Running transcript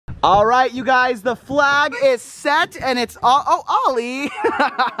All right, you guys, the flag is set and it's all, oh, Ollie.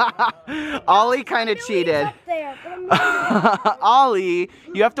 Ollie kind of cheated. Ollie,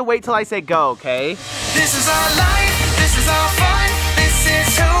 you have to wait till I say go, okay? This is our life, this is our fun, this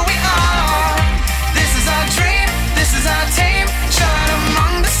is who we are. This is our dream, this is our team, shine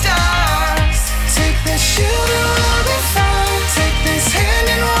among the stars. Take this shield and we'll be fine. Take this hand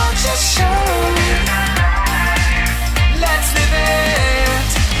and watch us shine. Let's live it,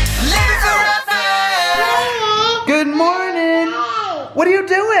 live it forever. Good morning. What are you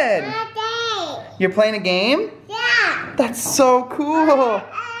doing? You're playing a game? Yeah. That's so cool.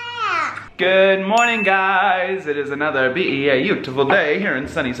 Good morning, guys. It is another beautiful day here in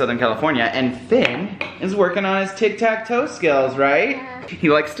sunny Southern California, and Finn is working on his tic-tac-toe skills, right? Yeah. He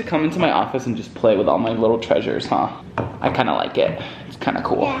likes to come into my office and just play with all my little treasures, huh? I kind of like it. It's kind of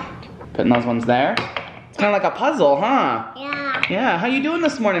cool. Yeah. Putting those ones there. It's kind of like a puzzle, huh? Yeah. Yeah. How you doing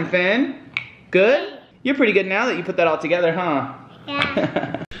this morning, Finn? Good? You're pretty good now that you put that all together, huh?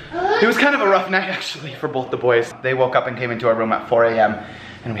 Yeah. It was kind of a rough night, actually, for both the boys. They woke up and came into our room at 4 a.m.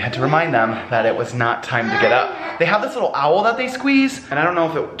 and we had to remind them that it was not time to get up. They have this little owl that they squeeze, and I don't know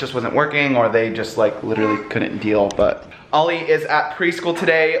if it just wasn't working or they just like literally couldn't deal, but Ollie is at preschool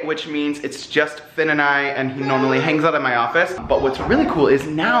today, which means it's just Finn and I, and he normally hangs out in my office. But what's really cool is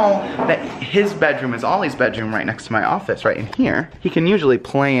now that his bedroom is Ollie's bedroom right next to my office, right in here, he can usually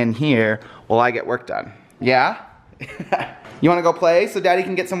play in here while I get work done. Yeah? You wanna go play so Daddy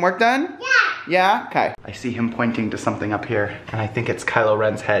can get some work done? Yeah. Yeah? Okay. I see him pointing to something up here, and I think it's Kylo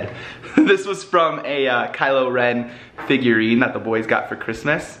Ren's head. This was from a Kylo Ren figurine that the boys got for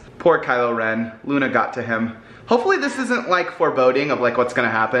Christmas. Poor Kylo Ren. Luna got to him. Hopefully this isn't like foreboding of like what's gonna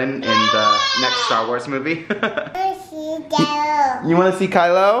happen in the next Star Wars movie. You wanna see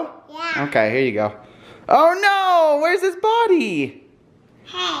Kylo? Yeah. Okay, here you go. Oh no! Where's his body?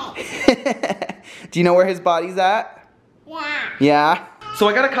 Hey. Do you know where his body's at? Yeah. Yeah? So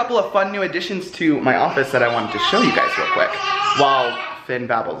I got a couple of fun new additions to my office that I wanted to show you guys real quick while Finn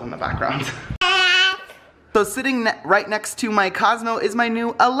babbles in the background. So sitting right next to my Cosmo is my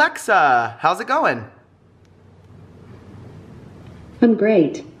new Alexa. How's it going? I'm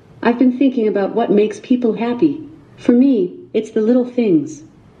great. I've been thinking about what makes people happy. For me, it's the little things,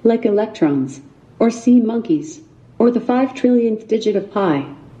 like electrons, or sea monkeys, or the 5 trillionth digit of pi.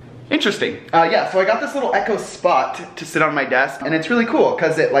 Interesting. Yeah, so I got this little Echo Spot to sit on my desk, and it's really cool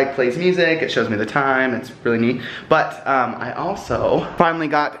because it like plays music, it shows me the time, it's really neat. But I also finally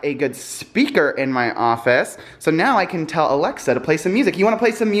got a good speaker in my office, so now I can tell Alexa to play some music. You want to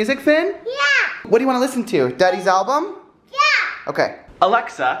play some music, Finn? Yeah. What do you want to listen to? Daddy's album? Yeah. Okay.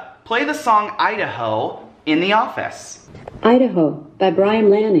 Alexa, play the song Idaho in the office. Idaho by Brian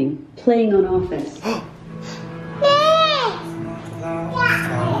Lanning, playing on Office.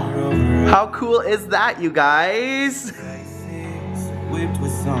 How cool is that, you guys?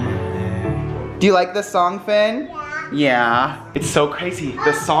 Do you like this song, Finn? Yeah. Yeah. It's so crazy.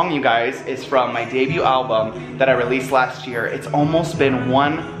 This song, you guys, is from my debut album that I released last year. It's almost been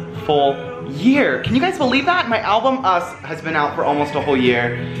 1 full year. Can you guys believe that? My album, Us, has been out for almost a whole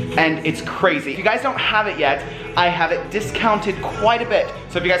year, and it's crazy. If you guys don't have it yet, I have it discounted quite a bit.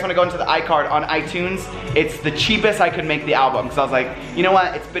 So if you guys want to go into the iCard on iTunes, it's the cheapest I could make the album. Because I was like, you know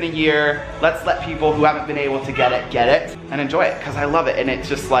what? It's been a year. Let's let people who haven't been able to get it, and enjoy it. Because I love it, and it's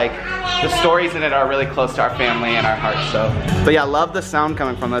just like, the stories in it are really close to our family and our hearts, so. But yeah, I love the sound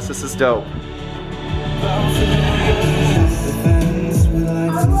coming from this. This is dope.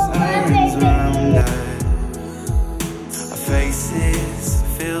 Faces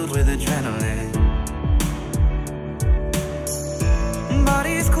filled with adrenaline.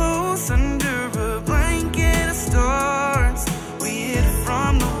 Bodies close under a blanket of stars. We hid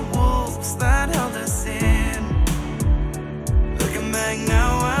from the wolves that held us in. Looking back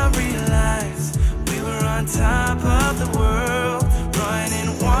now, I realize we were on top of the world,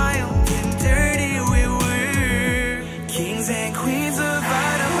 running wild and dirty. We were kings and queens of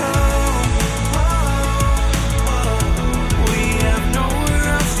Idaho.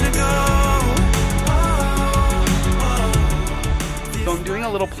 So I'm doing a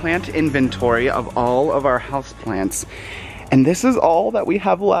little plant inventory of all of our houseplants, and this is all that we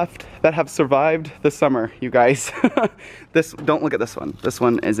have left that have survived the summer, you guys. Don't look at this one. This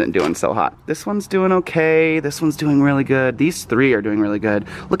one isn't doing so hot. This one's doing okay. This one's doing really good. These 3 are doing really good.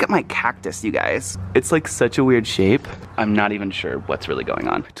 Look at my cactus, you guys. It's like such a weird shape. I'm not even sure what's really going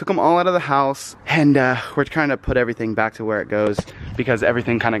on. Took them all out of the house, and we're trying to put everything back to where it goes because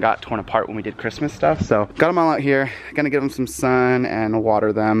everything kind of got torn apart when we did Christmas stuff. So got them all out here. Gonna give them some sun and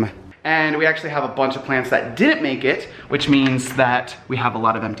water them. And we actually have a bunch of plants that didn't make it, which means that we have a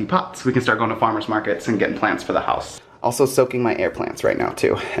lot of empty pots. We can start going to farmers markets and getting plants for the house. Also soaking my air plants right now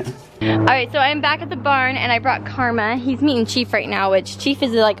too. Alright, so I'm back at the barn and I brought Karma. He's meeting Chief right now, which Chief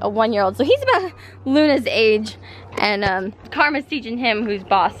is like a 1-year-old, so he's about Luna's age. And Karma's teaching him who's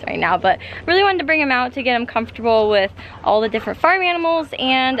boss right now, but really wanted to bring him out to get him comfortable with all the different farm animals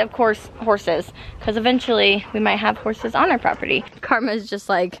and of course horses, because eventually we might have horses on our property. Karma's just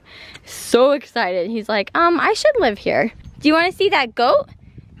like so excited. He's like, I should live here. Do you want to see that goat?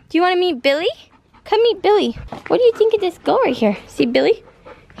 Do you want to meet Billy? Come meet Billy. What do you think of this goat right here? See Billy?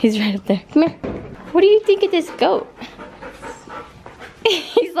 He's right up there. Come here. What do you think of this goat?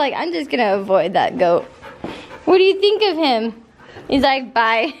 He's like, I'm just gonna avoid that goat. What do you think of him? He's like,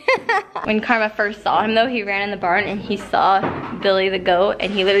 bye. When Karma first saw him though, he ran in the barn and he saw Billy the goat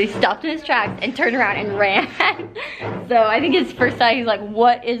and he literally stopped in his tracks and turned around and ran. So I think his first sight, he's like,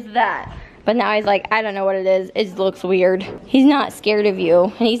 what is that? But now he's like, I don't know what it is. It looks weird. He's not scared of you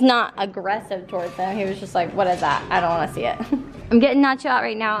and he's not aggressive towards him. He was just like, what is that? I don't want to see it. I'm getting Nacho out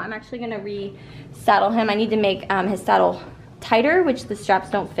right now. I'm actually gonna re-saddle him. I need to make his saddle tighter, which the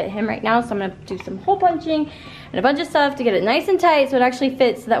straps don't fit him right now, so I'm gonna do some hole punching and a bunch of stuff to get it nice and tight so it actually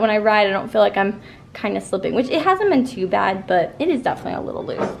fits, so that when I ride I don't feel like I'm kind of slipping, which it hasn't been too bad, but it is definitely a little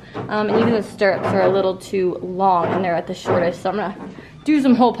loose. And even the stirrups are a little too long and they're at the shortest, so I'm gonna do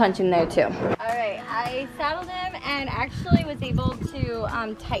some hole punching there too. Alright, I saddled him and actually was able to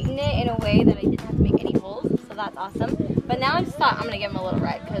tighten it in a way that I didn't have to make any holes, so that's awesome. But now I just thought I'm gonna give him a little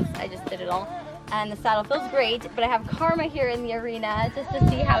ride because I just did it all. And the saddle feels great, but I have Karma here in the arena just to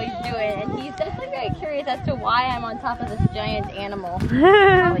see how he's doing. And he's definitely very curious as to why I'm on top of this giant animal.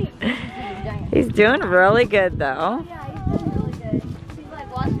 He's doing really good though. Yeah, he's doing really good. He's like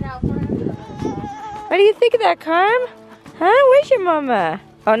watching out for him. What do you think of that, Karm? Huh? Where's your mama?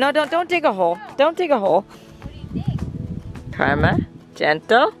 Oh no, don't dig a hole. Don't dig a hole. What do you think? Karma,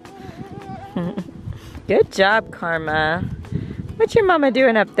 gentle. Good job, Karma. What's your mama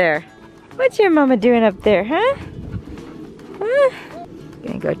doing up there? What's your mama doing up there, huh? Huh?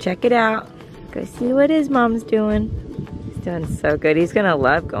 Gonna go check it out. Go see what his mom's doing. He's doing so good. He's gonna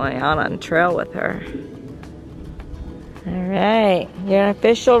love going out on trail with her. All right, you're an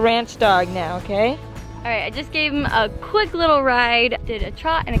official ranch dog now, okay? Alright, I just gave him a quick little ride. Did a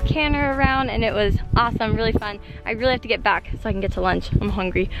trot and a canter around and it was awesome, really fun. I really have to get back so I can get to lunch. I'm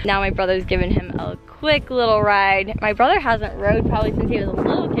hungry. Now my brother's giving him a quick little ride. My brother hasn't rode probably since he was a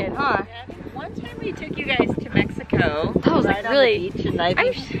little kid, huh? One time we took you guys to Mexico. That was like really... On the beach, and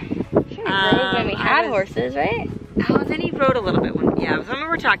I'm sure he rode when we had horses, right? Oh, and then he rode a little bit when, yeah, when we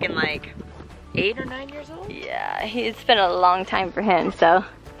were talking like 8 or 9 years old. Yeah, it's been a long time for him, so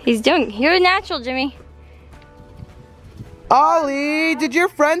you're a natural, Jimmy. Ollie, did your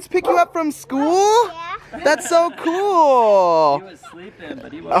friends pick you up from school? Yeah. That's so cool. He was sleeping,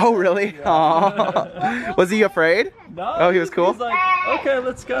 but he was. Oh, really? Aw. Was he afraid? No. Oh, he was cool? He's like, okay,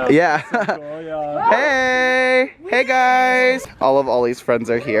 let's go. Yeah. Cool, yeah. Hey. Hey, guys. All of Ollie's friends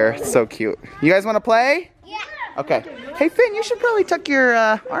are here. So cute. You guys want to play? Yeah. Okay. Hey, Finn, you should probably tuck your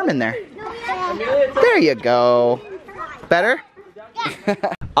arm in there. There you go. Better?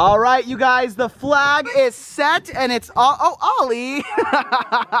 All right, you guys, the flag is set and it's all, oh, Ollie.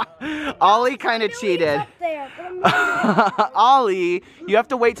 Ollie kind of cheated. Ollie, you have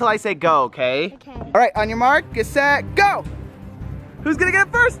to wait till I say go, okay? Okay. All right, on your mark, get set, go. Who's gonna get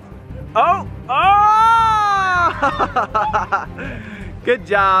it first? Oh, oh! Good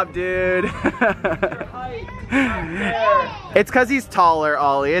job, dude. It's cause he's taller,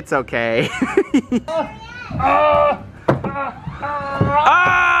 Ollie, it's okay. Oh,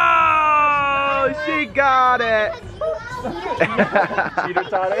 she got it.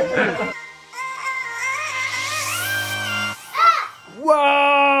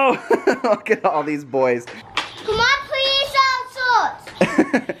 Whoa! Look at all these boys. Come on, police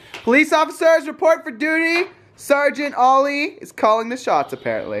officers. Police officers, report for duty. Sergeant Ollie is calling the shots,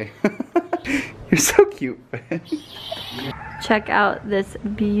 apparently. You're so cute. Check out this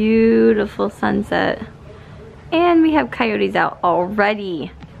beautiful sunset. And we have coyotes out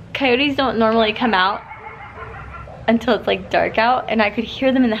already. Coyotes don't normally come out until it's like dark out, and I could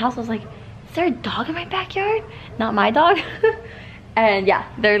hear them in the house. I was like, is there a dog in my backyard? Not my dog. And yeah,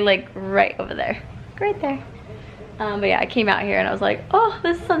 they're like right over there. Right there. But yeah, I came out here and I was like, oh,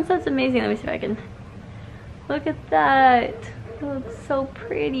 this sunset's amazing. Let me see if I can, look at that. It looks so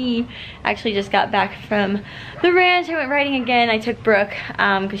pretty. I actually just got back from the ranch. I went riding again. I took Brooke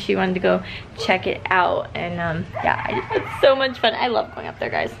because she wanted to go check it out. And yeah, it's so much fun. I love going up there,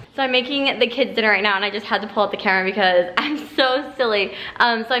 guys. So I'm making the kids dinner right now, and I just had to pull out the camera because I'm so silly.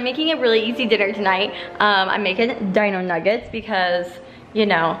 So I'm making a really easy dinner tonight. I'm making dino nuggets because, you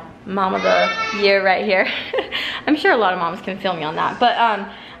know, mom of the year right here. I'm sure a lot of moms can feel me on that. But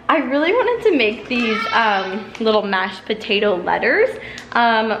I really wanted to make these little mashed potato letters.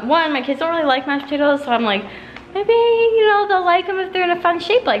 One, my kids don't really like mashed potatoes, so I'm like, maybe, you know, they'll like them if they're in a fun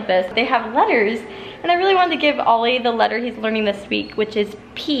shape like this. They have letters, and I really wanted to give Ollie the letter he's learning this week, which is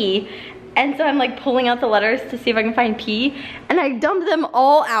P. And so I'm like pulling out the letters to see if I can find P. And I dumped them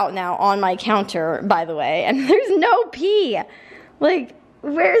all out now on my counter, by the way, and there's no P. Like,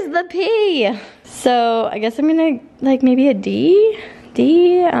 where's the P? So I guess I'm gonna, like, maybe a D?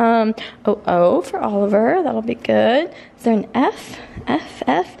 O for Oliver, that'll be good. Is there an F?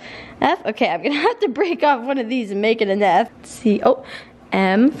 F? Okay, I'm gonna have to break off one of these and make it an F. Let's see, oh,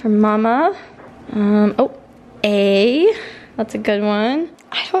 M for Mama. Oh, A, that's a good one.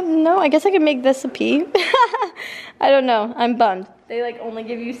 I don't know, I guess I could make this a P. I don't know, I'm bummed. They like only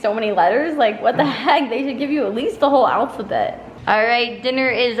give you so many letters, like what the heck? They should give you at least the whole alphabet. All right, dinner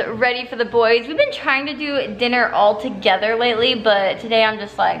is ready for the boys. We've been trying to do dinner all together lately, but today I'm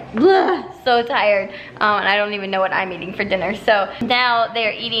just like, so tired. And I don't even know what I'm eating for dinner. So now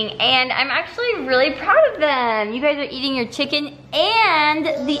they're eating, and I'm actually really proud of them. You guys are eating your chicken and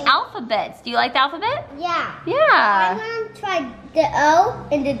the alphabets. Do you like the alphabet? Yeah. Yeah. I want to try the O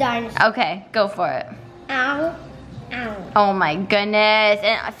and the dinosaur. Okay, go for it. Ow. Ow. Oh my goodness.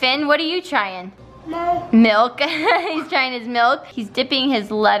 And Finn, what are you trying? Milk. He's trying his milk. He's dipping his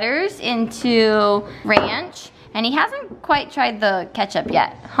letters into ranch, and he hasn't quite tried the ketchup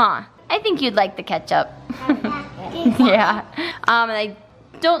yet, huh? I think you'd like the ketchup. Yeah. And I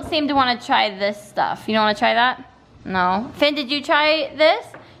don't seem to want to try this stuff. You don't want to try that? No. Finn, did you try this?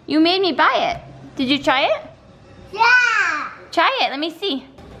 You made me buy it. Did you try it? Yeah. Try it. Let me see.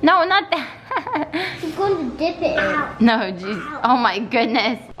 No, not that. I'm going to dip it in. No, jeez. Oh my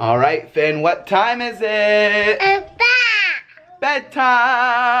goodness. All right, Finn, what time is it? Bedtime.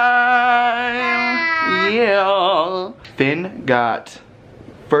 Yeah. Finn got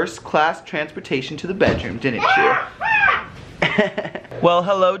first class transportation to the bedroom, didn't you? Well,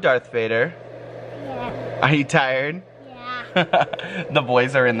 hello, Darth Vader. Yeah. Are you tired? Yeah. The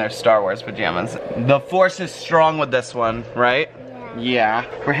boys are in their Star Wars pajamas. The Force is strong with this one, right? Yeah.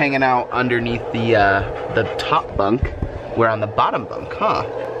 We're hanging out underneath the top bunk. We're on the bottom bunk, huh?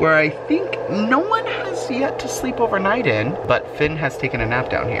 Where I think no one has yet to sleep overnight in, but Finn has taken a nap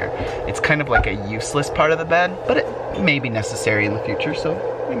down here. It's kind of like a useless part of the bed, but it may be necessary in the future, so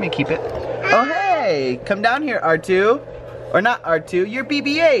we may keep it. Oh, hey, come down here, R2. Or not R2, you're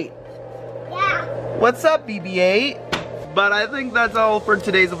BB-8. Yeah. What's up, BB-8? But I think that's all for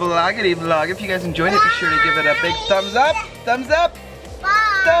today's vloggity vlog. If you guys enjoyed it, be sure to give it a big thumbs up. Thumbs up.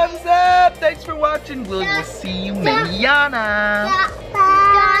 Bye. Thumbs up. Thanks for watching. We'll see you mañana.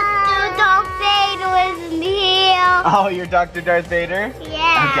 Dr. Darth Vader is here. Oh, you're Dr. Darth Vader?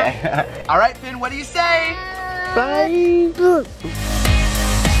 Yeah. Okay. All right, Finn, what do you say? Bye.